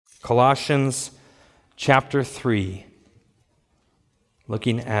Colossians chapter 3,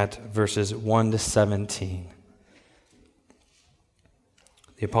 looking at verses 1 to 17.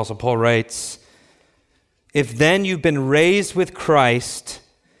 The Apostle Paul writes, "If then you've been raised with Christ,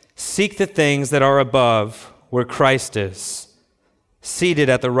 seek the things that are above, where Christ is, seated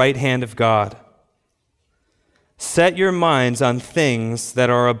at the right hand of God. Set your minds on things that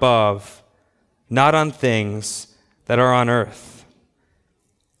are above, not on things that are on earth.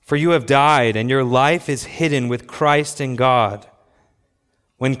 For you have died, and your life is hidden with Christ in God.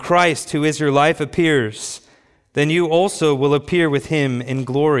 When Christ, who is your life, appears, then you also will appear with him in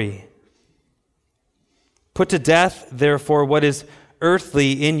glory. Put to death, therefore, what is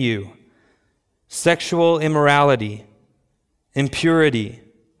earthly in you: sexual immorality, impurity,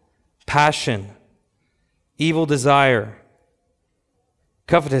 passion, evil desire,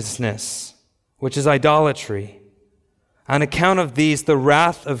 covetousness, which is idolatry. On account of these, the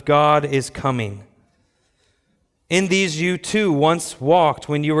wrath of God is coming. In these you too once walked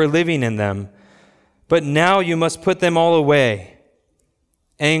when you were living in them, but now you must put them all away: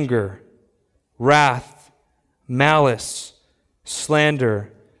 anger, wrath, malice,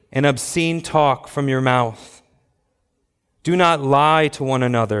 slander, and obscene talk from your mouth. Do not lie to one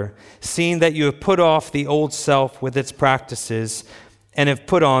another, seeing that you have put off the old self with its practices and have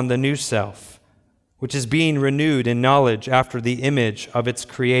put on the new self, which is being renewed in knowledge after the image of its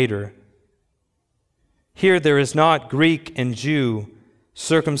creator. Here there is not Greek and Jew,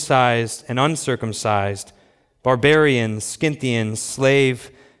 circumcised and uncircumcised, barbarian, Scythian,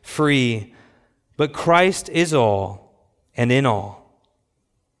 slave, free, but Christ is all and in all.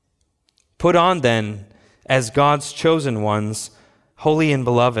 Put on then, as God's chosen ones, holy and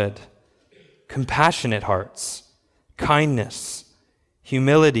beloved, compassionate hearts, kindness,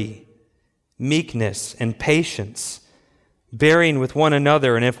 humility, meekness, and patience, bearing with one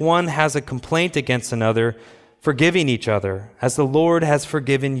another, and if one has a complaint against another, forgiving each other. As the Lord has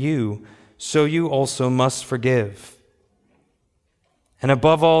forgiven you, so you also must forgive. And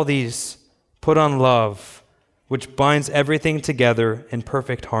above all these, put on love, which binds everything together in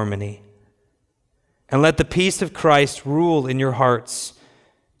perfect harmony. And let the peace of Christ rule in your hearts,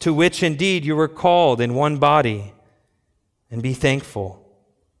 to which indeed you were called in one body, and be thankful.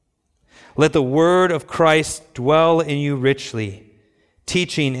 Let the word of Christ dwell in you richly,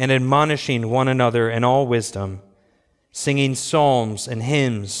 teaching and admonishing one another in all wisdom, singing psalms and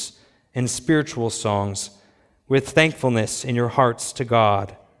hymns and spiritual songs with thankfulness in your hearts to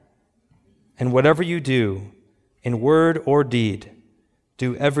God. And whatever you do, in word or deed,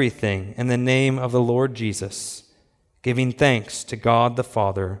 do everything in the name of the Lord Jesus, giving thanks to God the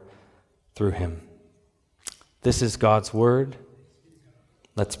Father through him." This is God's word.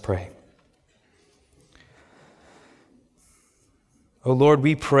 Let's pray. O Lord,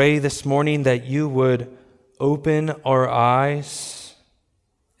 we pray this morning that you would open our eyes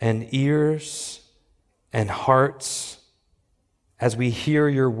and ears and hearts as we hear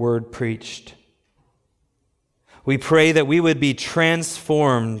your word preached. We pray that we would be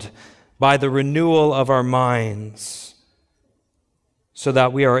transformed by the renewal of our minds so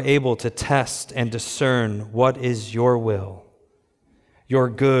that we are able to test and discern what is your will, your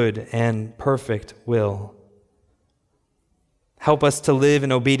good and perfect will. Help us to live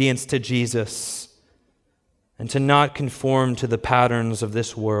in obedience to Jesus and to not conform to the patterns of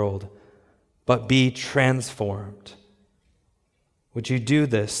this world, but be transformed. Would you do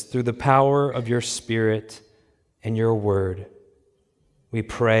this through the power of your Spirit and your word? We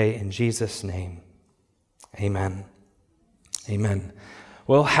pray in Jesus' name. Amen. Amen.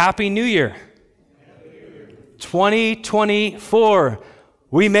 Well, Happy New Year. 2024.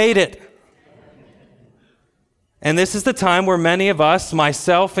 We made it. And this is the time where many of us,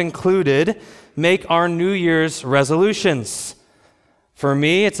 myself included, make our New Year's resolutions. For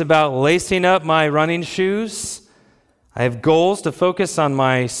me, it's about lacing up my running shoes. I have goals to focus on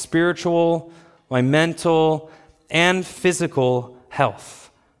my spiritual, my mental, and physical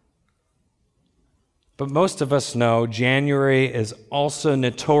health. But most of us know January is also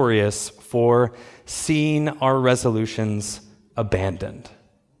notorious for seeing our resolutions abandoned.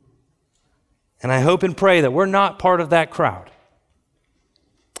 And I hope and pray that we're not part of that crowd.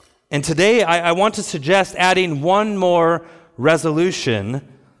 And today I want to suggest adding one more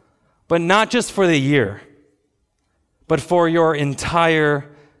resolution, but not just for the year, but for your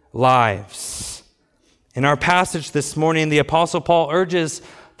entire lives. In our passage this morning, the Apostle Paul urges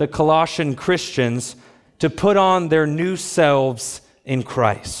the Colossian Christians to put on their new selves in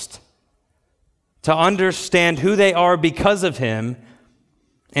Christ, to understand who they are because of him,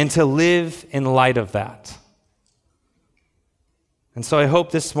 and to live in light of that. And so I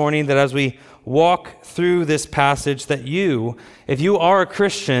hope this morning that as we walk through this passage that you, if you are a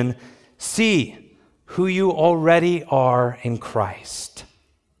Christian, see who you already are in Christ.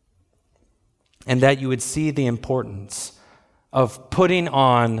 And that you would see the importance of putting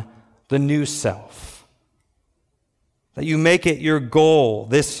on the new self. That you make it your goal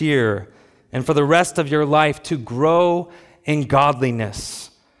this year and for the rest of your life to grow in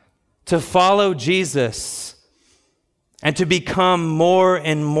godliness, to follow Jesus, and to become more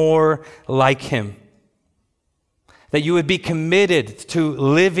and more like him. That you would be committed to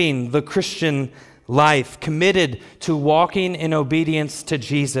living the Christian life, committed to walking in obedience to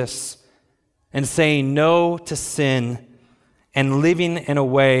Jesus and saying no to sin and living in a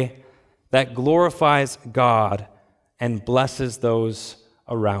way that glorifies God and blesses those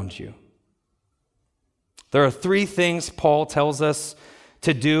around you. There are 3 things Paul tells us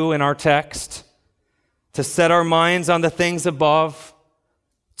to do in our text: to set our minds on the things above,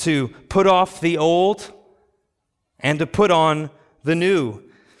 to put off the old, and to put on the new.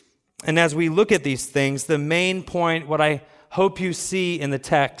 And as we look at these things, the main point, what I hope you see in the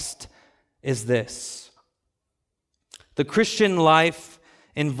text, is this. The Christian life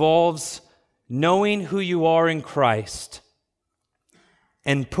involves knowing who you are in Christ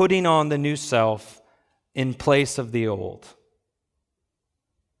and putting on the new self in place of the old.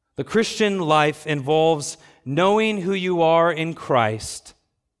 The Christian life involves knowing who you are in Christ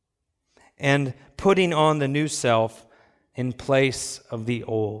and putting on the new self in place of the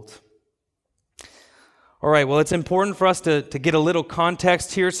old. All right, well, it's important for us to get a little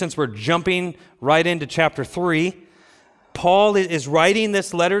context here since we're jumping right into chapter 3. Paul is writing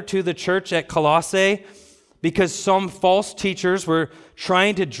this letter to the church at Colossae because some false teachers were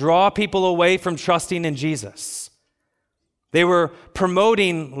trying to draw people away from trusting in Jesus. They were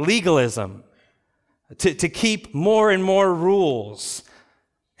promoting legalism to keep more and more rules,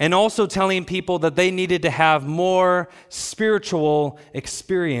 and also telling people that they needed to have more spiritual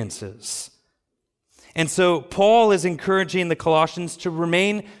experiences. And so Paul is encouraging the Colossians to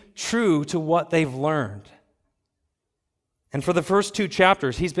remain true to what they've learned. And for the first 2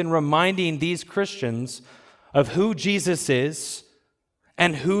 chapters, he's been reminding these Christians of who Jesus is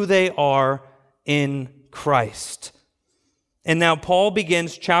and who they are in Christ. And now Paul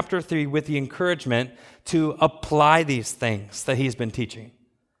begins chapter 3 with the encouragement to apply these things that he's been teaching.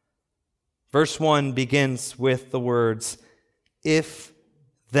 Verse 1 begins with the words, "If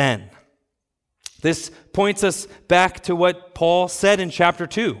then." This points us back to what Paul said in chapter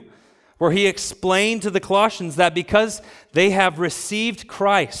 2, where he explained to the Colossians that because they have received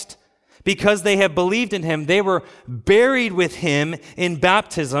Christ, because they have believed in him, they were buried with him in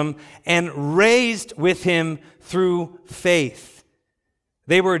baptism and raised with him through faith.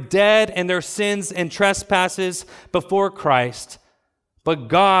 They were dead in their sins and trespasses before Christ, but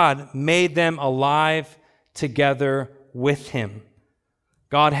God made them alive together with him.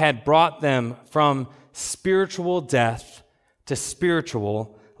 God had brought them from spiritual death to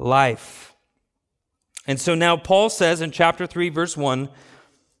spiritual life. And so now Paul says in chapter 3, verse 1,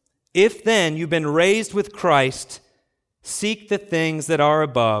 "If then you've been raised with Christ, seek the things that are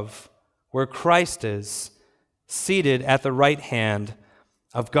above, where Christ is, seated at the right hand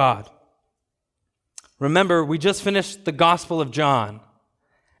of God." Remember, we just finished the Gospel of John,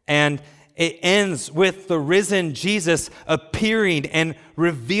 and it ends with the risen Jesus appearing and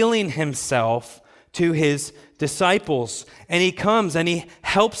revealing himself to his disciples. And he comes and he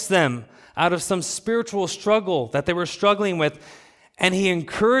helps them out of some spiritual struggle that they were struggling with. And he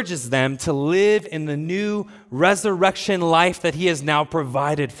encourages them to live in the new resurrection life that he has now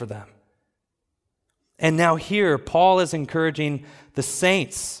provided for them. And now here, Paul is encouraging the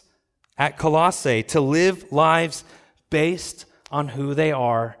saints at Colossae to live lives based on who they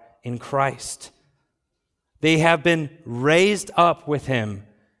are in Christ. They have been raised up with him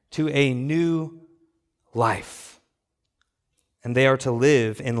to a new life, and they are to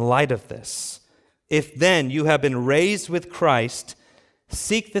live in light of this. "If then you have been raised with Christ,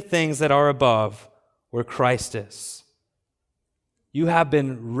 seek the things that are above, where Christ is." You have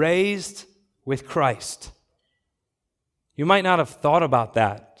been raised with Christ. You might not have thought about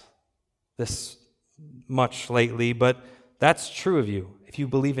that this much lately, but that's true of you if you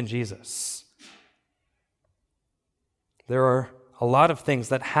believe in Jesus. There are a lot of things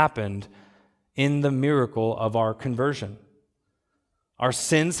that happened in the miracle of our conversion. Our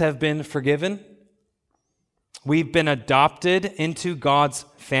sins have been forgiven. We've been adopted into God's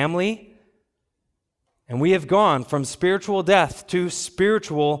family. And we have gone from spiritual death to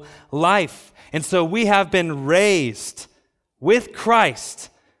spiritual life. And so we have been raised with Christ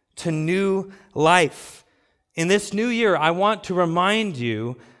to new life. In this new year, I want to remind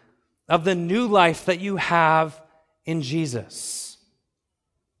you of the new life that you have in Jesus.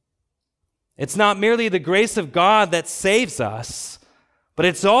 It's not merely the grace of God that saves us, but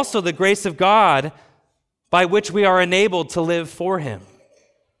it's also the grace of God by which we are enabled to live for Him.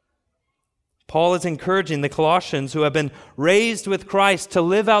 Paul is encouraging the Colossians who have been raised with Christ to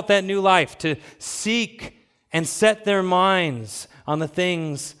live out that new life, to seek and set their minds on the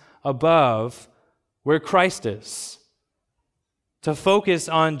things above where Christ is, to focus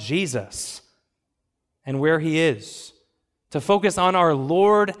on Jesus and where He is, to focus on our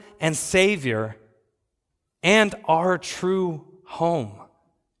Lord and Savior and our true home.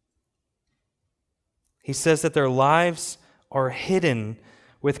 He says that their lives are hidden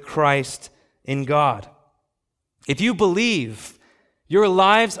with Christ in God. If you believe, your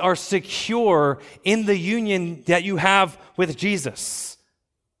lives are secure in the union that you have with Jesus.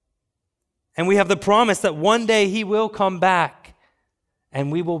 And we have the promise that one day He will come back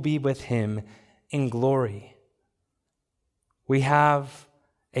and we will be with Him in glory. We have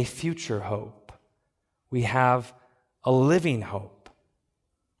a future hope. We have a living hope.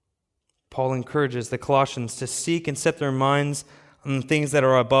 Paul encourages the Colossians to seek and set their minds on the things that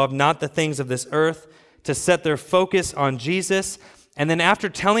are above, not the things of this earth, to set their focus on Jesus. And then after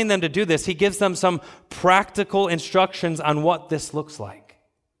telling them to do this, he gives them some practical instructions on what this looks like.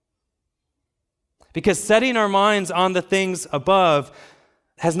 Because setting our minds on the things above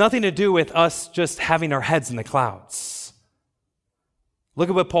has nothing to do with us just having our heads in the clouds. Look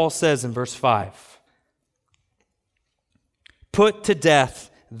at what Paul says in verse 5. Put to death,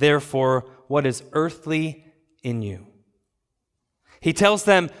 therefore, what is earthly in you. He tells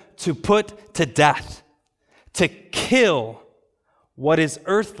them to put to death, to kill what is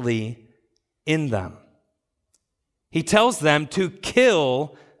earthly in them. He tells them to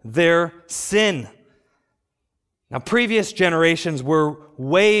kill their sin. Now, previous generations were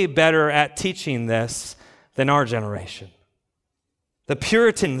way better at teaching this than our generation. The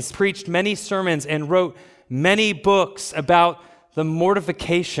Puritans preached many sermons and wrote many books about the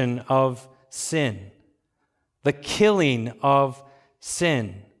mortification of sin, the killing of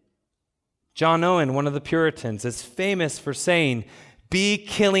sin. John Owen, one of the Puritans, is famous for saying, "Be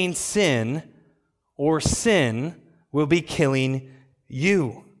killing sin, or sin will be killing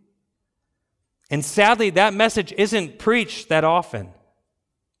you." And sadly, that message isn't preached that often.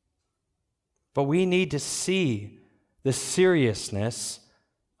 But we need to see the seriousness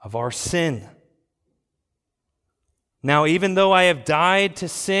of our sin. Now, even though I have died to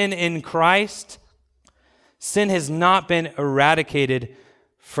sin in Christ, sin has not been eradicated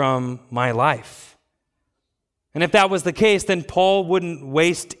from my life. And if that was the case, then Paul wouldn't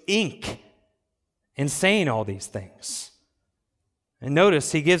waste ink in saying all these things. And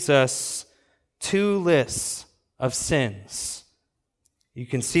notice he gives us 2 lists of sins. You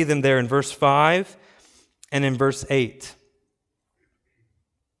can see them there in verse 5 and in verse 8.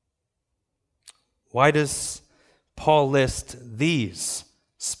 Why does Paul list these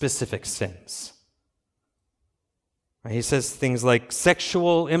specific sins? He says things like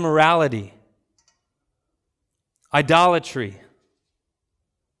sexual immorality, idolatry,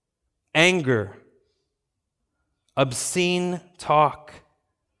 anger, obscene talk.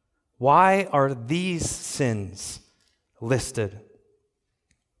 Why are these sins listed?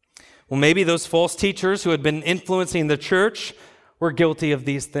 Well, maybe those false teachers who had been influencing the church were guilty of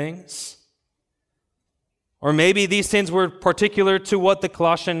these things. Or maybe these sins were particular to what the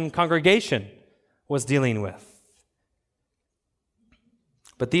Colossian congregation was dealing with.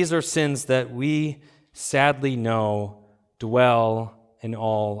 But these are sins that we sadly know dwell in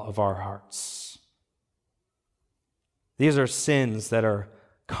all of our hearts. These are sins that are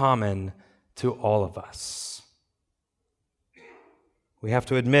common to all of us. We have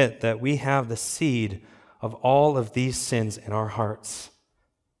to admit that we have the seed of all of these sins in our hearts.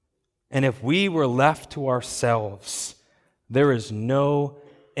 And if we were left to ourselves, there is no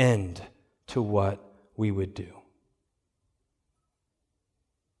end to what we would do.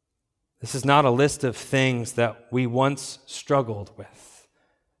 This is not a list of things that we once struggled with.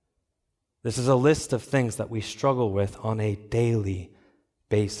 This is a list of things that we struggle with on a daily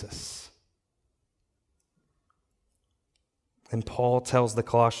basis. And Paul tells the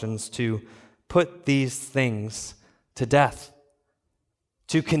Colossians to put these things to death,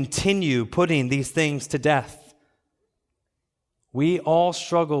 to continue putting these things to death. We all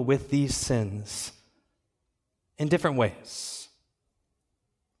struggle with these sins in different ways.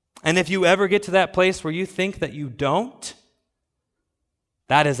 And if you ever get to that place where you think that you don't,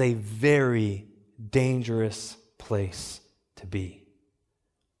 that is a very dangerous place to be.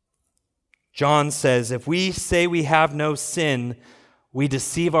 John says, if we say we have no sin, we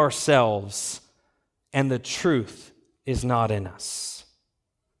deceive ourselves, and the truth is not in us.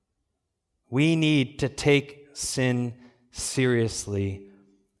 We need to take sin seriously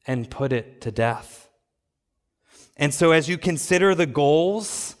and put it to death. And so as you consider the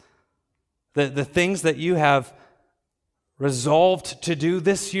goals, the things that you have resolved to do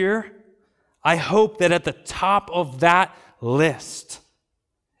this year, I hope that at the top of that list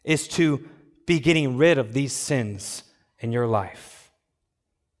is to be getting rid of these sins in your life,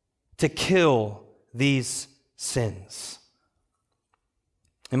 to kill these sins.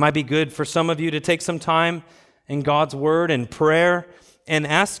 It might be good for some of you to take some time in God's Word and prayer and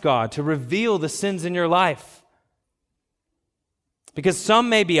ask God to reveal the sins in your life. Because some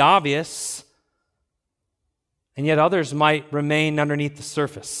may be obvious, and yet others might remain underneath the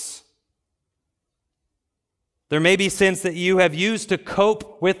surface. There may be sins that you have used to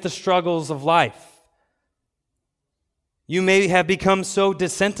cope with the struggles of life. You may have become so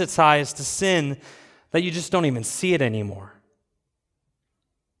desensitized to sin that you just don't even see it anymore.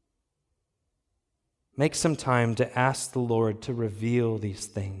 Make some time to ask the Lord to reveal these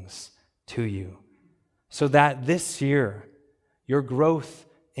things to you so that this year your growth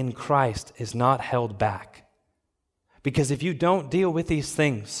in Christ is not held back. Because if you don't deal with these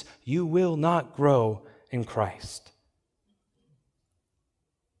things, you will not grow in Christ.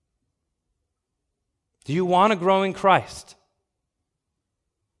 Do you want to grow in Christ?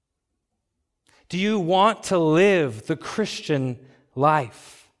 Do you want to live the Christian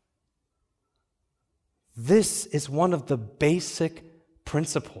life? This is one of the basic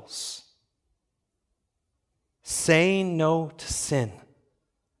principles. Saying no to sin.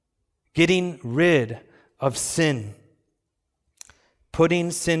 Getting rid of sin.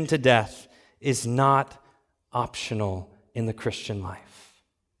 Putting sin to death is not optional in the Christian life.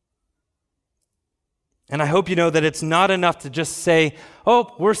 And I hope you know that it's not enough to just say,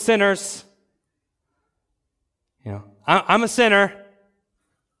 oh, we're sinners. I'm a sinner.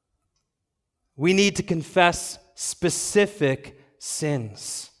 We need to confess specific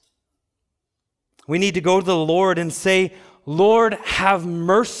sins. We need to go to the Lord and say, Lord, have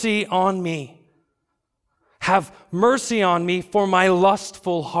mercy on me. Have mercy on me for my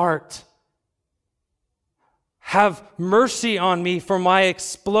lustful heart. Have mercy on me for my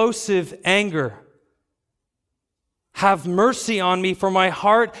explosive anger. Have mercy on me for my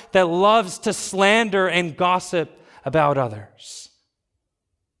heart that loves to slander and gossip about others.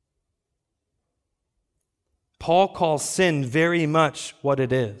 Paul calls sin very much what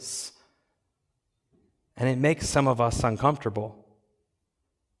it is, and it makes some of us uncomfortable.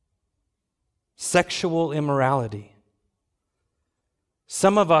 Sexual immorality.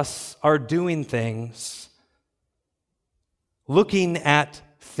 Some of us are doing things, looking at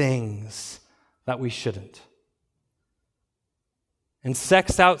things that we shouldn't. And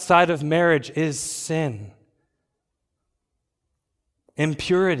sex outside of marriage is sin.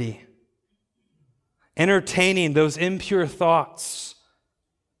 Impurity. Entertaining those impure thoughts.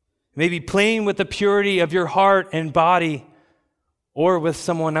 Maybe playing with the purity of your heart and body or with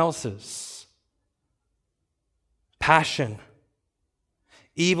someone else's. Passion.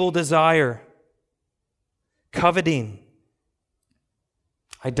 Evil desire. Coveting.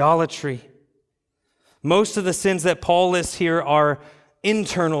 Idolatry. Most of the sins that Paul lists here are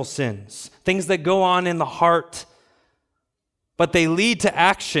internal sins, things that go on in the heart, but they lead to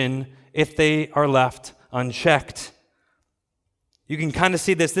action if they are left unchecked. You can kind of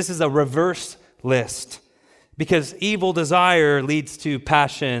see this. This is a reverse list because evil desire leads to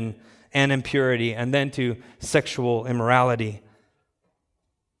passion and impurity and then to sexual immorality.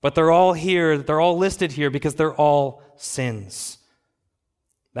 But they're all here, they're all listed here because they're all sins.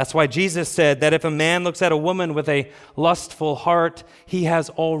 That's why Jesus said that if a man looks at a woman with a lustful heart, he has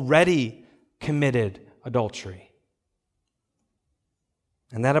already committed adultery.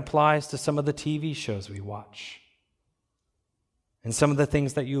 And that applies to some of the TV shows we watch and some of the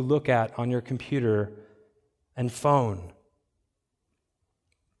things that you look at on your computer and phone.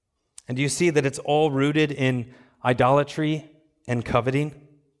 And do you see that it's all rooted in idolatry and coveting?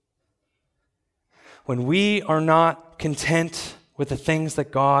 When we are not content with the things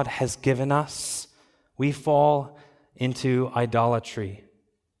that God has given us, we fall into idolatry,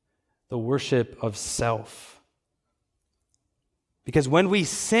 the worship of self. Because when we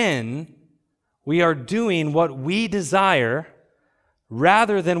sin, we are doing what we desire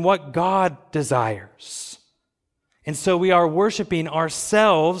rather than what God desires. And so we are worshiping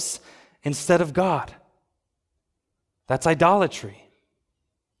ourselves instead of God. That's idolatry.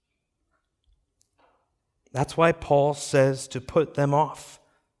 That's why Paul says to put them off.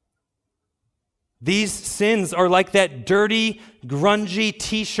 These sins are like that dirty, grungy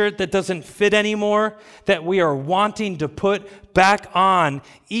t-shirt that doesn't fit anymore, that we are wanting to put back on,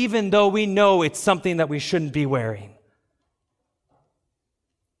 even though we know it's something that we shouldn't be wearing.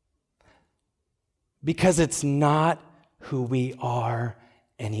 Because it's not who we are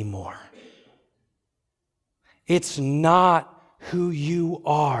anymore. It's not who you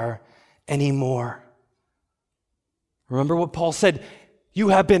are anymore. Remember what Paul said? You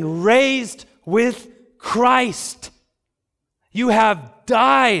have been raised with Christ. You have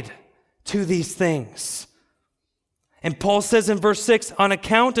died to these things. And Paul says in verse 6, on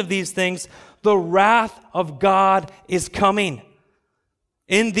account of these things, the wrath of God is coming.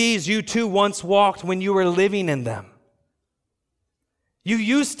 In these you too once walked when you were living in them. You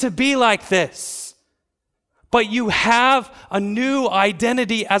used to be like this, but you have a new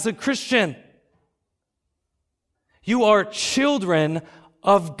identity as a Christian. You are children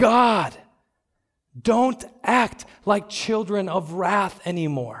of God. Don't act like children of wrath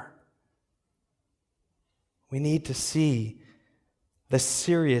anymore. We need to see the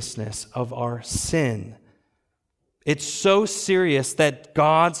seriousness of our sin. It's so serious that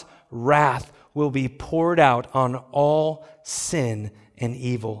God's wrath will be poured out on all sin and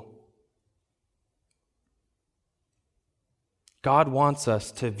evil. God wants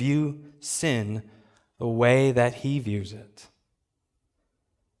us to view sin the way that He views it.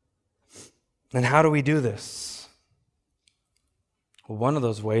 And how do we do this? Well, one of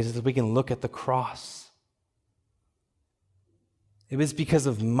those ways is we can look at the cross. It was because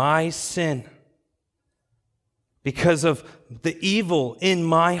of my sin, because of the evil in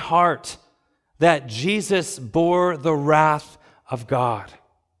my heart, that Jesus bore the wrath of God.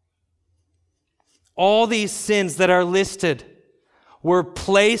 All these sins that are listed were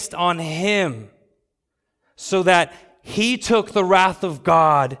placed on Him so that He took the wrath of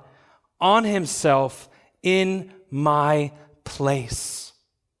God on Himself in my place.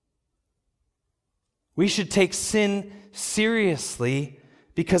 We should take sin seriously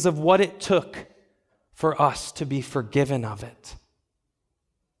because of what it took for us to be forgiven of it.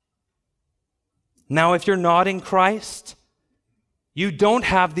 Now, if you're not in Christ, you don't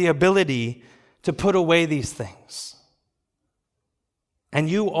have the ability to put away these things. And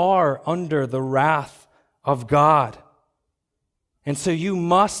you are under the wrath of God. And so you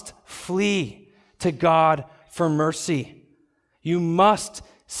must flee to God for mercy. You must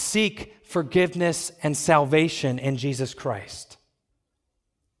seek forgiveness and salvation in Jesus Christ.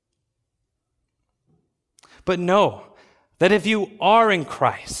 But know that if you are in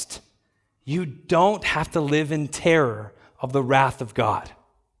Christ, you don't have to live in terror of the wrath of God,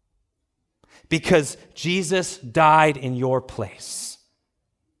 because Jesus died in your place.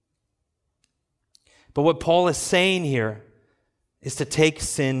 But what Paul is saying here is to take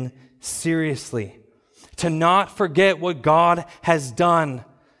sin seriously, to not forget what God has done,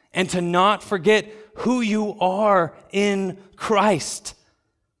 and to not forget who you are in Christ.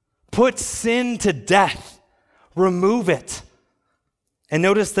 Put sin to death. Remove it. And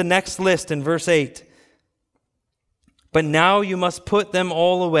notice the next list in verse 8. But now you must put them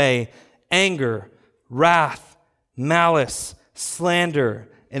all away: anger, wrath, malice, slander,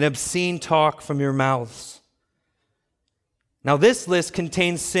 and obscene talk from your mouths. Now this list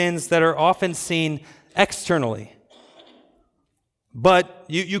contains sins that are often seen externally. But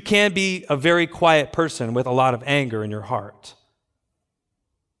you can be a very quiet person with a lot of anger in your heart.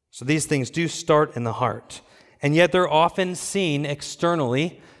 So these things do start in the heart. And yet they're often seen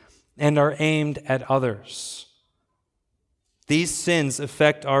externally and are aimed at others. These sins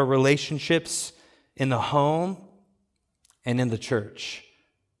affect our relationships in the home and in the church.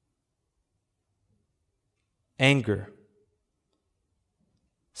 Anger,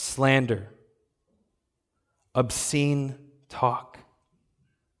 slander, obscene talk.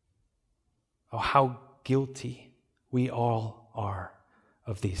 Oh, how guilty we all are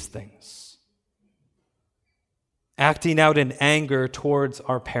of these things. Acting out in anger towards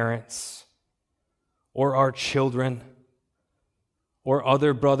our parents or our children or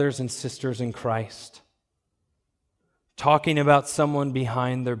other brothers and sisters in Christ. Talking about someone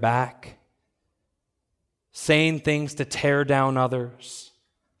behind their back. Saying things to tear down others.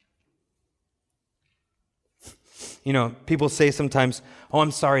 You know, people say sometimes, "Oh,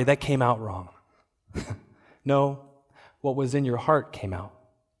 I'm sorry, that came out wrong." No, what was in your heart came out.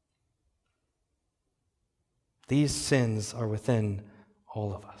 These sins are within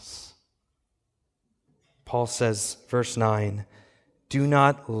all of us. Paul says, verse 9, do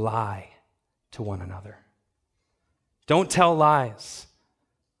not lie to one another. Don't tell lies.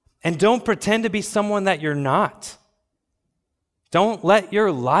 And don't pretend to be someone that you're not. Don't let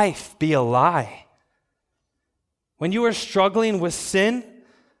your life be a lie. When you are struggling with sin,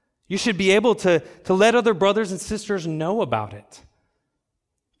 you should be able to let other brothers and sisters know about it.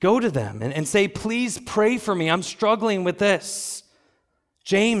 Go to them and say, please pray for me. I'm struggling with this.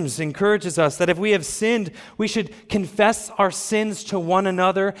 James encourages us that if we have sinned, we should confess our sins to one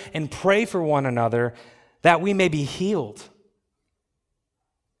another and pray for one another that we may be healed.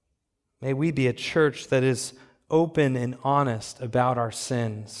 May we be a church that is open and honest about our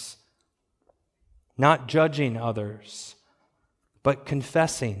sins, not judging others, but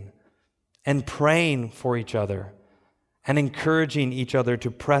confessing and praying for each other and encouraging each other to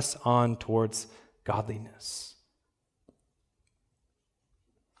press on towards godliness.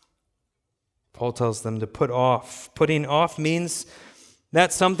 Paul tells them to put off. Putting off means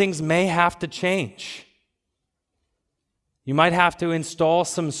that some things may have to change. You might have to install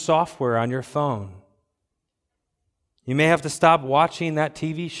some software on your phone. You may have to stop watching that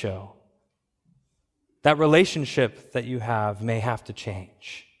TV show. That relationship that you have may have to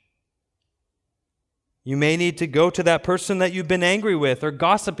change. You may need to go to that person that you've been angry with or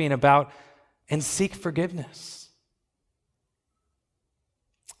gossiping about and seek forgiveness.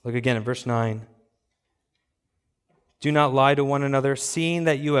 Look again at verse 9. Do not lie to one another, seeing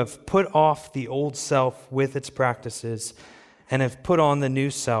that you have put off the old self with its practices and have put on the new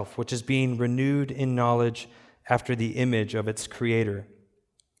self, which is being renewed in knowledge after the image of its creator.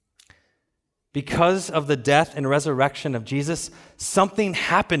 Because of the death and resurrection of Jesus, something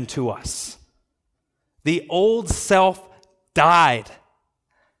happened to us. The old self died.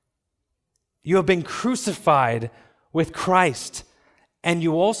 You have been crucified with Christ, and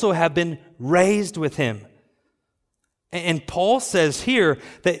you also have been raised with him. And Paul says here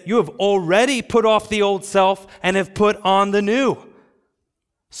that you have already put off the old self and have put on the new.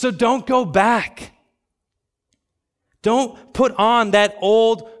 So don't go back. Don't put on that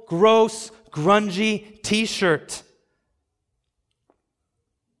old, gross, grungy t-shirt.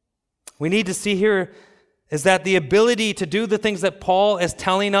 We need to see here is that the ability to do the things that Paul is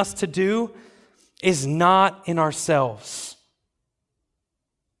telling us to do is not in ourselves,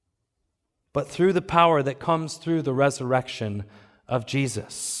 but through the power that comes through the resurrection of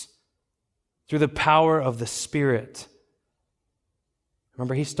Jesus, through the power of the Spirit.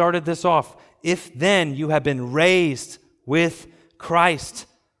 Remember, he started this off. If then you have been raised with Christ,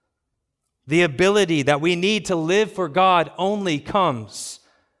 the ability that we need to live for God only comes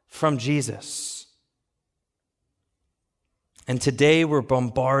from Jesus. And today we're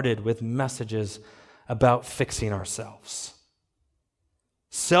bombarded with messages about fixing ourselves.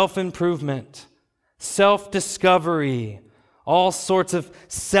 Self-improvement, self-discovery, all sorts of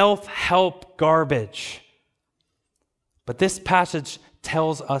self-help garbage. But this passage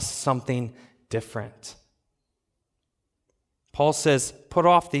tells us something different. Paul says, put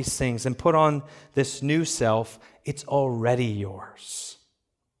off these things and put on this new self. It's already yours.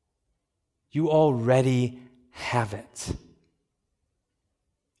 You already have it.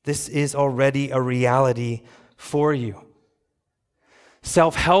 This is already a reality for you.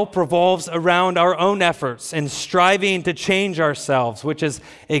 Self-help revolves around our own efforts and striving to change ourselves, which is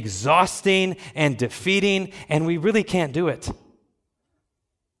exhausting and defeating, and we really can't do it.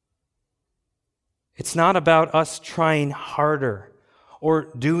 It's not about us trying harder or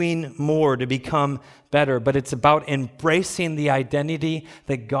doing more to become better, but it's about embracing the identity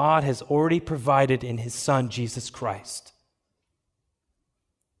that God has already provided in His Son, Jesus Christ.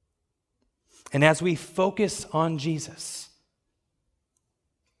 And as we focus on Jesus,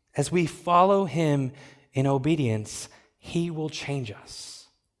 as we follow Him in obedience, He will change us.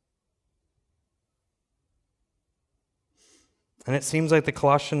 And it seems like the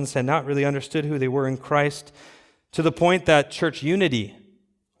Colossians had not really understood who they were in Christ, to the point that church unity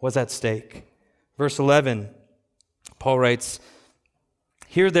was at stake. Verse 11, Paul writes,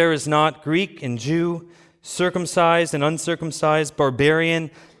 "Here there is not Greek and Jew, circumcised and uncircumcised,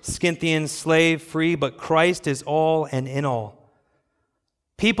 barbarian, Scythian, slave, free, but Christ is all and in all."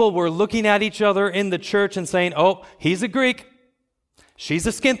 People were looking at each other in the church and saying, oh, he's a Greek, she's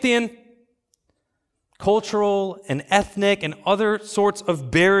a Scythian. Cultural and ethnic and other sorts of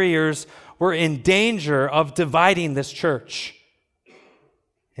barriers were in danger of dividing this church.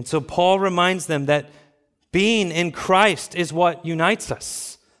 And so Paul reminds them that being in Christ is what unites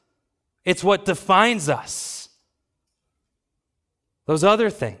us. It's what defines us. Those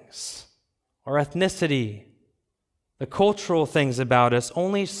other things, our ethnicity, the cultural things about us,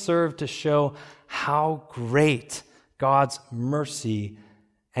 only serve to show how great God's mercy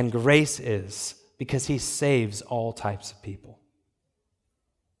and grace is, because He saves all types of people.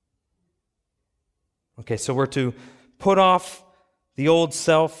 Okay, so we're to put off the old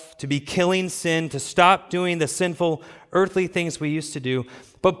self, to be killing sin, to stop doing the sinful earthly things we used to do.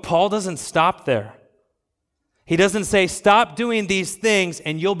 But Paul doesn't stop there. He doesn't say, stop doing these things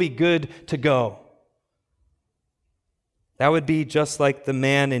and you'll be good to go. That would be just like the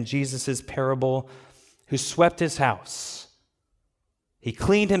man in Jesus' parable who swept his house. He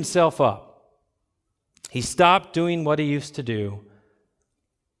cleaned himself up. He stopped doing what he used to do.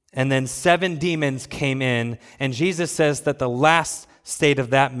 And then 7 demons came in, and Jesus says that the last state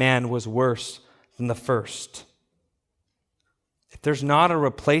of that man was worse than the first. If there's not a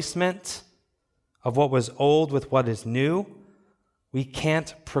replacement of what was old with what is new, we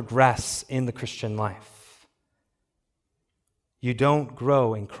can't progress in the Christian life. You don't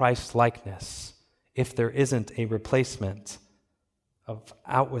grow in Christ's likeness if there isn't a replacement of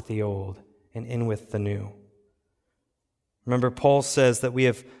out with the old and in with the new. Remember, Paul says that we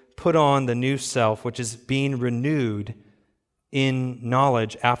have put on the new self, which is being renewed in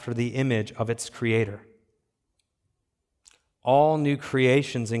knowledge after the image of its creator. All new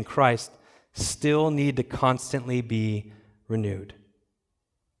creations in Christ still need to constantly be renewed.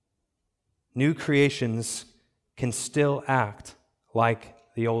 New creations can still act like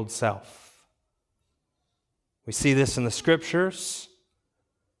the old self. We see this in the scriptures,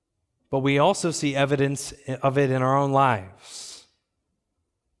 but we also see evidence of it in our own lives.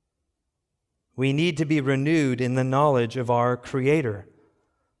 We need to be renewed in the knowledge of our Creator,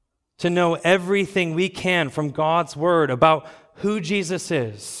 to know everything we can from God's Word about who Jesus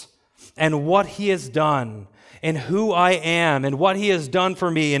is and what He has done and who I am and what He has done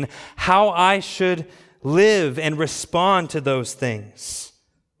for me and how I should live and respond to those things.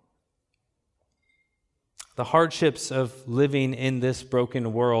 The hardships of living in this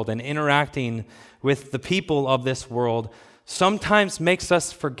broken world and interacting with the people of this world sometimes makes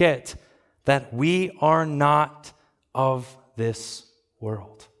us forget that we are not of this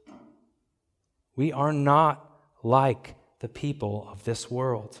world. We are not like the people of this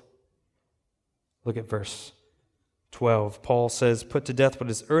world. Look at verse 12. Paul says, put to death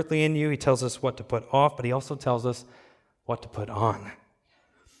what is earthly in you. He tells us what to put off, but he also tells us what to put on.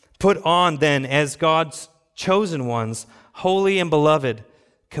 Put on then as God's chosen ones, holy and beloved,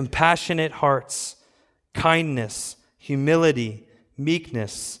 compassionate hearts, kindness, humility,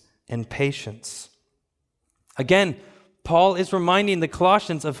 meekness, and patience. Again, Paul is reminding the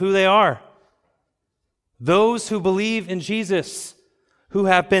Colossians of who they are. Those who believe in Jesus, who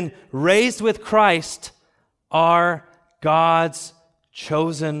have been raised with Christ, are God's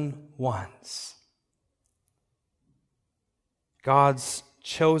chosen ones. God's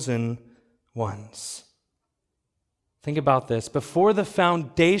chosen ones. Think about this. Before the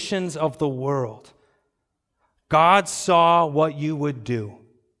foundations of the world, God saw what you would do.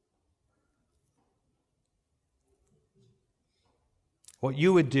 What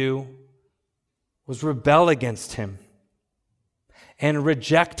you would do was rebel against Him and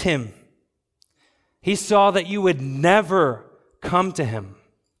reject Him. He saw that you would never come to Him.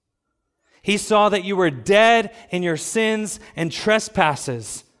 He saw that you were dead in your sins and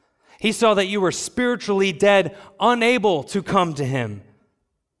trespasses. He saw that you were spiritually dead, unable to come to Him.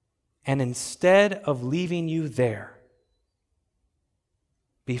 And instead of leaving you there,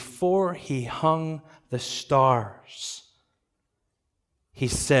 before He hung the stars, He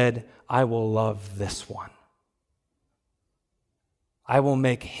said, I will love this one. I will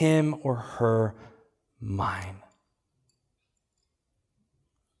make him or her mine.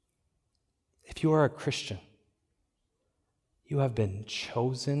 If you are a Christian, you have been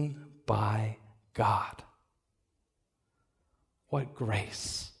chosen by God. What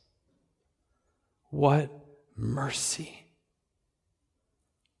grace. What mercy.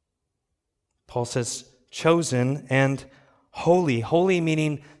 Paul says chosen and holy. Holy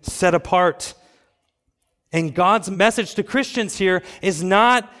meaning set apart. And God's message to Christians here is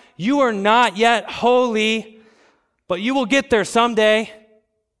not, you are not yet holy, but you will get there someday.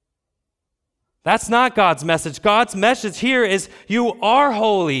 That's not God's message. God's message here is you are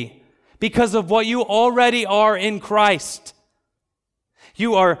holy because of what you already are in Christ.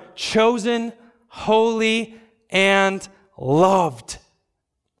 You are chosen, holy, and loved.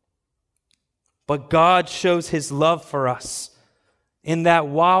 But God shows His love for us in that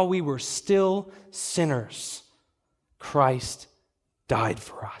while we were still sinners, Christ died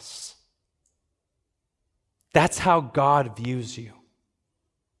for us. That's how God views you.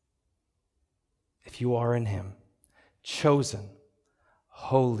 If you are in Him, chosen,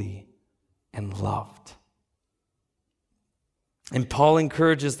 holy, and loved. And Paul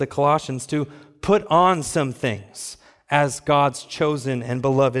encourages the Colossians to put on some things as God's chosen and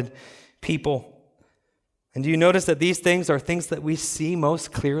beloved people. And do you notice that these things are things that we see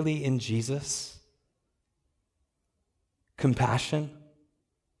most clearly in Jesus? Compassion.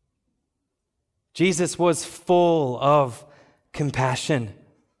 Jesus was full of compassion.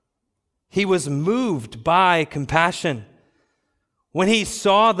 He was moved by compassion. When he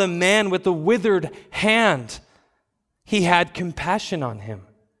saw the man with the withered hand, he had compassion on him.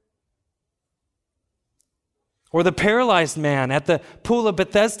 Or the paralyzed man at the pool of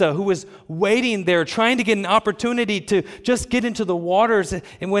Bethesda who was waiting there, trying to get an opportunity to just get into the waters,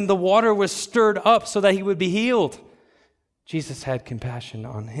 and when the water was stirred up so that he would be healed, Jesus had compassion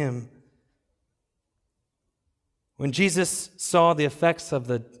on him. When Jesus saw the effects of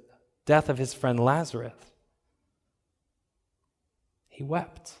the death of his friend Lazarus, he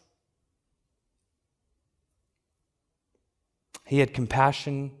wept. He had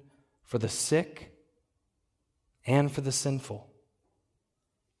compassion for the sick and for the sinful.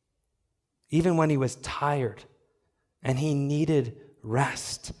 Even when he was tired and he needed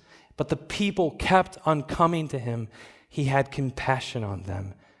rest, but the people kept on coming to him, he had compassion on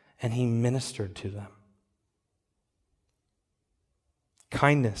them and he ministered to them.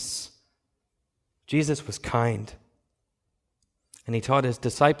 Kindness. Jesus was kind, and he taught his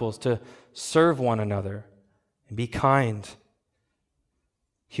disciples to serve one another and be kind.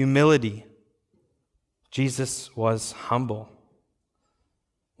 Humility. Jesus was humble.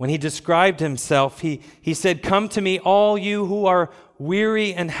 When he described himself, he said, "Come to me, all you who are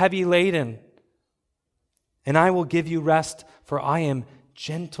weary and heavy laden, and I will give you rest, for I am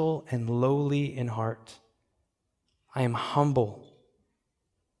gentle and lowly in heart. I am humble."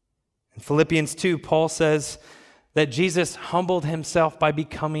 In Philippians 2, Paul says that Jesus humbled himself by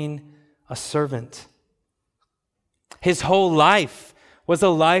becoming a servant. His whole life was a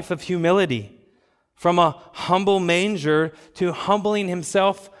life of humility, from a humble manger to humbling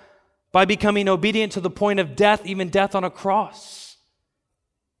himself by becoming obedient to the point of death, even death on a cross.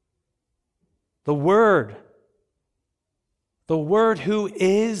 The Word who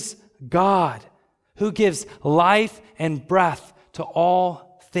is God, who gives life and breath to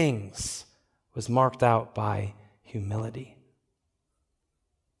all things, was marked out by humility.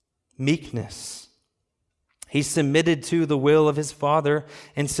 Meekness. He submitted to the will of his Father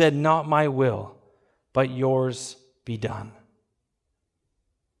and said, "Not my will, but yours be done."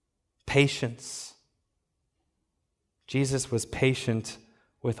 Patience. Jesus was patient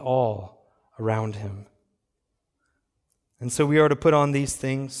with all around him. And so we are to put on these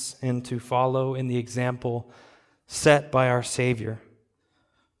things and to follow in the example set by our Savior.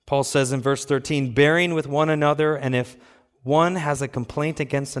 Paul says in verse 13, "Bearing with one another, and if one has a complaint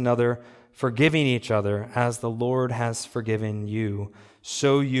against another, forgiving each other, as the Lord has forgiven you,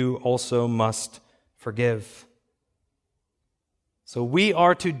 so you also must forgive." So we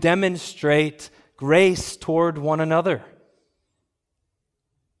are to demonstrate grace toward one another.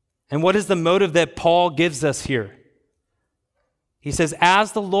 And what is the motive that Paul gives us here? He says,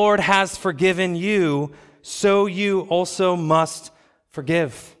 as the Lord has forgiven you, so you also must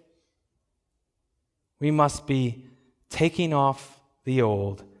forgive. We must be taking off the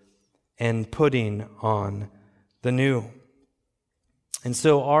old and putting on the new. And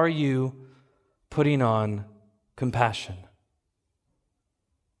so are you putting on compassion?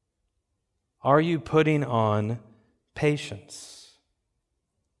 Are you putting on patience?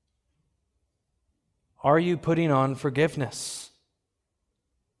 Are you putting on forgiveness?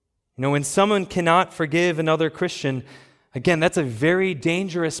 You know, when someone cannot forgive another Christian, again, that's a very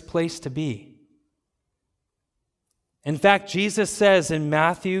dangerous place to be. In fact, Jesus says in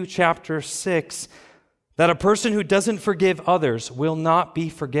Matthew chapter 6 that a person who doesn't forgive others will not be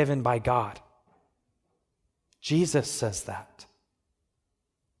forgiven by God. Jesus says that.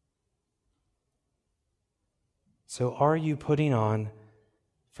 So are you putting on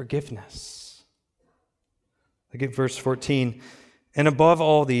forgiveness? Look at verse 14. "And above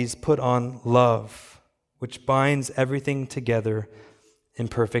all these, put on love, which binds everything together in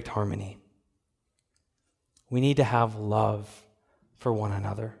perfect harmony." We need to have love for one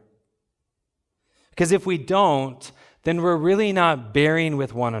another. Because if we don't, then we're really not bearing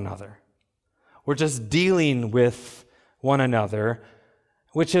with one another. We're just dealing with one another,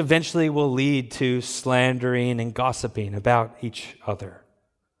 which eventually will lead to slandering and gossiping about each other.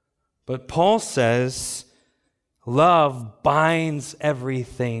 But Paul says, love binds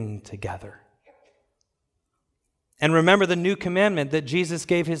everything together. And remember the new commandment that Jesus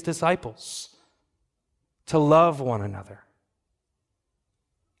gave his disciples: to love one another.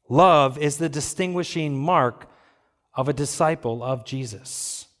 Love is the distinguishing mark of a disciple of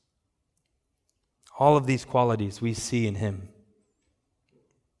Jesus. All of these qualities we see in him.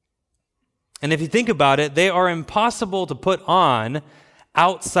 And if you think about it, they are impossible to put on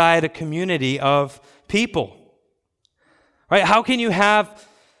outside a community of people. Right? How can you have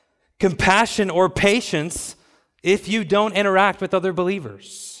compassion or patience if you don't interact with other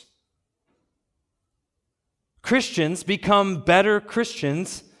believers? Christians become better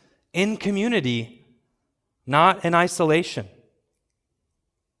Christians in community, not in isolation.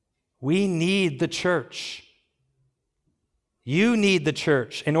 We need the church. You need the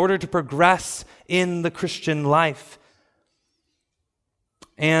church in order to progress in the Christian life.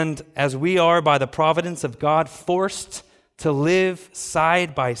 And as we are, by the providence of God, forced to live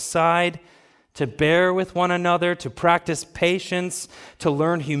side by side, to bear with one another, to practice patience, to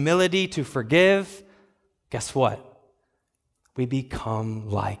learn humility, to forgive, guess what? We become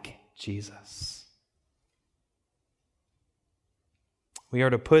like Jesus. We are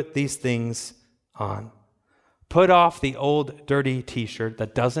to put these things on. Put off the old dirty t-shirt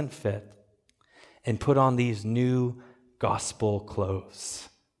that doesn't fit and put on these new gospel clothes.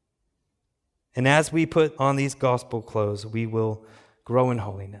 And as we put on these gospel clothes, we will grow in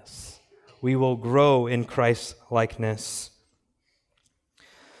holiness. We will grow in Christ's likeness.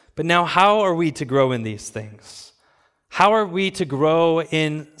 But now, how are we to grow in these things? How are we to grow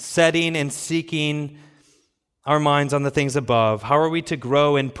in setting and seeking our minds on the things above? How are we to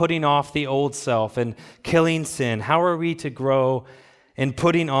grow in putting off the old self and killing sin? How are we to grow in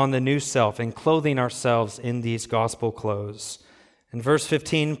putting on the new self and clothing ourselves in these gospel clothes? In verse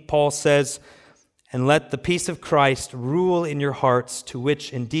 15, Paul says, "And let the peace of Christ rule in your hearts, to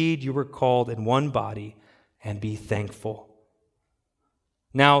which indeed you were called in one body, and be thankful."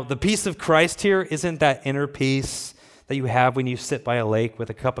 Now, the peace of Christ here isn't that inner peace that you have when you sit by a lake with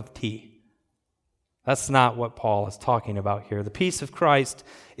a cup of tea. That's not what Paul is talking about here. The peace of Christ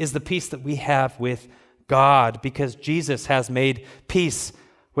is the peace that we have with God because Jesus has made peace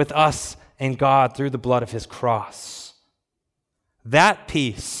with us and God through the blood of his cross. That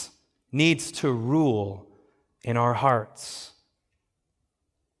peace needs to rule in our hearts.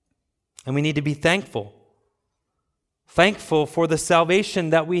 And we need to be thankful. Thankful for the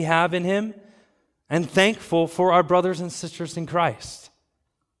salvation that we have in him and thankful for our brothers and sisters in Christ.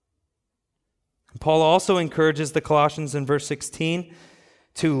 Paul also encourages the Colossians in verse 16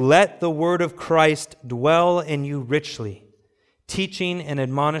 to let the word of Christ dwell in you richly, teaching and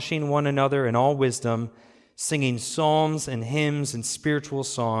admonishing one another in all wisdom, singing psalms and hymns and spiritual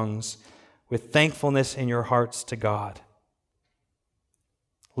songs with thankfulness in your hearts to God.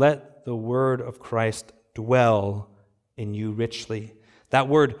 Let the word of Christ dwell in you richly. That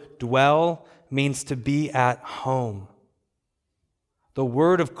word dwell means to be at home. The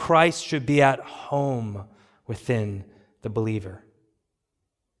word of Christ should be at home within the believer.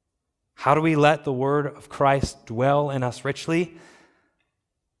 How do we let the word of Christ dwell in us richly?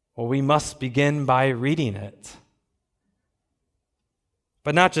 Well, we must begin by reading it.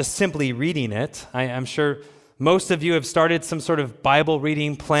 But not just simply reading it. I'm sure most of you have started some sort of Bible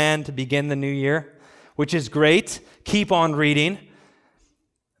reading plan to begin the new year, which is great. Keep on reading.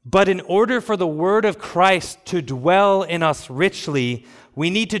 But in order for the word of Christ to dwell in us richly,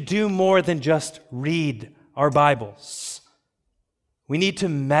 we need to do more than just read our Bibles. We need to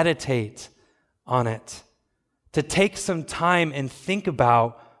meditate on it, to take some time and think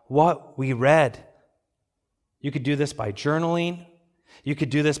about what we read. You could do this by journaling. You could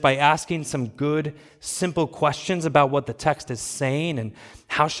do this by asking some good, simple questions about what the text is saying and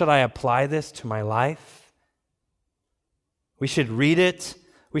how should I apply this to my life. We should read it.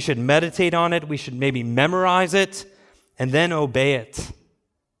 We should meditate on it. We should maybe memorize it and then obey it.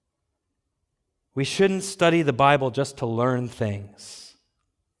 We shouldn't study the Bible just to learn things.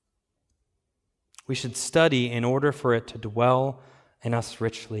 We should study in order for it to dwell in us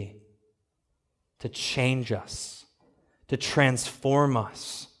richly, to change us, to transform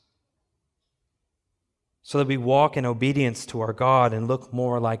us, so that we walk in obedience to our God and look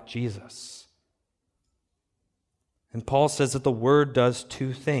more like Jesus. And Paul says that the word does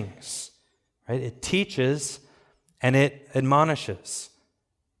two things, right? It teaches and it admonishes.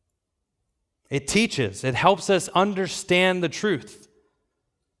 It teaches, it helps us understand the truth.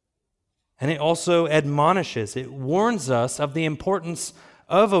 And it also admonishes, it warns us of the importance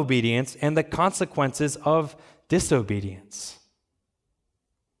of obedience and the consequences of disobedience.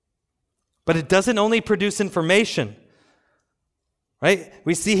 But it doesn't only produce information, right?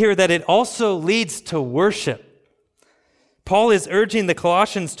 We see here that it also leads to worship. Paul is urging the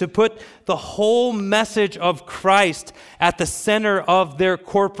Colossians to put the whole message of Christ at the center of their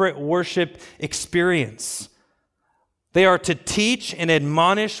corporate worship experience. They are to teach and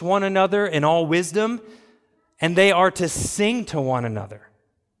admonish one another in all wisdom, and they are to sing to one another.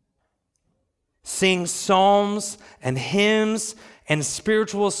 Sing psalms and hymns and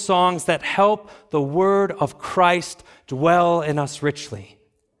spiritual songs that help the word of Christ dwell in us richly.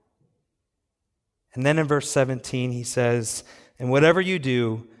 And then in verse 17 he says, "And whatever you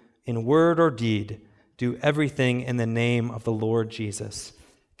do, in word or deed, do everything in the name of the Lord Jesus,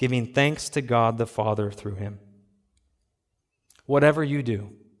 giving thanks to God the Father through him." Whatever you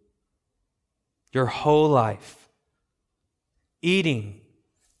do, your whole life, eating,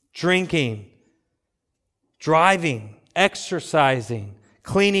 drinking, driving, exercising,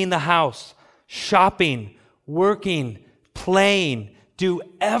 cleaning the house, shopping, working, playing, do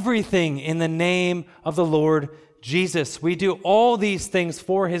everything in the name of the Lord Jesus. We do all these things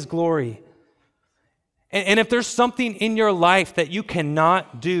for his glory. And if there's something in your life that you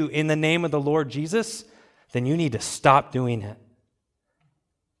cannot do in the name of the Lord Jesus, then you need to stop doing it.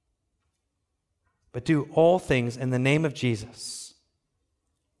 But do all things in the name of Jesus.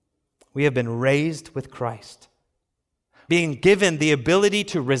 We have been raised with Christ, being given the ability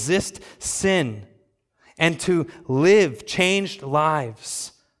to resist sin and to live changed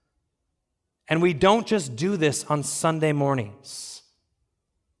lives. And we don't just do this on Sunday mornings.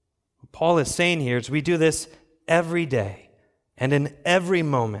 What Paul is saying here is we do this every day and in every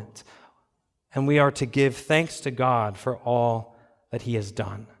moment. And we are to give thanks to God for all that he has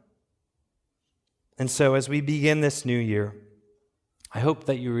done. And so as we begin this new year, I hope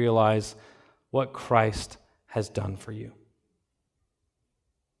that you realize what Christ has done for you.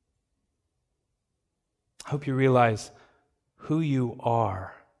 I hope you realize who you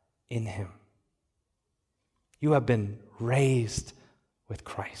are in him. You have been raised with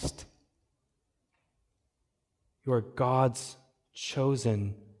Christ. You are God's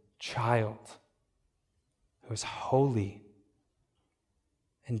chosen child who is holy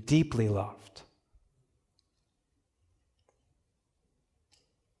and deeply loved.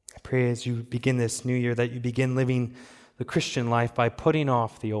 I pray as you begin this new year that you begin living the Christian life by putting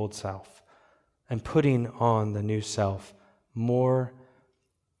off the old self and putting on the new self more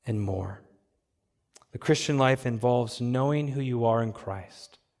and more. The Christian life involves knowing who you are in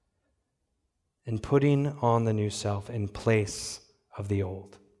Christ and putting on the new self in place of the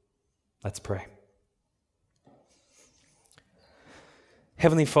old. Let's pray.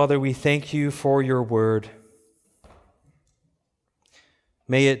 Heavenly Father, we thank you for your word.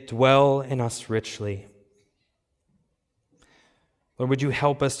 May it dwell in us richly. Lord, would you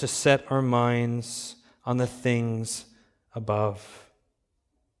help us to set our minds on the things above?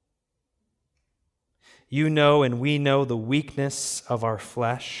 You know and we know the weakness of our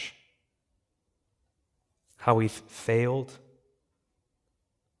flesh, how we've failed,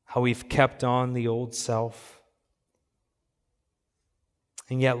 how we've kept on the old self.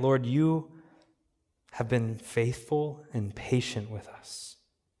 And yet, Lord, you have been faithful and patient with us.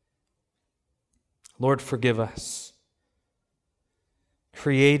 Lord, forgive us.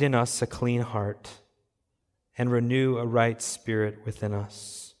 Create in us a clean heart and renew a right spirit within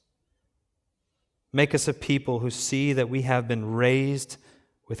us. Make us a people who see that we have been raised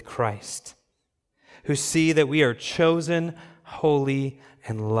with Christ, who see that we are chosen, holy,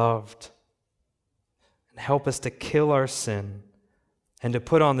 and loved. And help us to kill our sin and to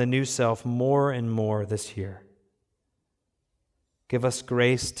put on the new self more and more this year. Give us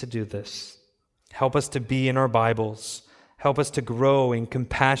grace to do this. Help us to be in our Bibles. Help us to grow in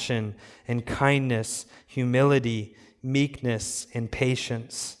compassion and kindness, humility, meekness, and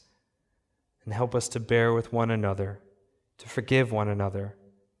patience. And help us to bear with one another, to forgive one another,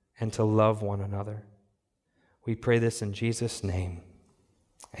 and to love one another. We pray this in Jesus' name.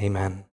 Amen.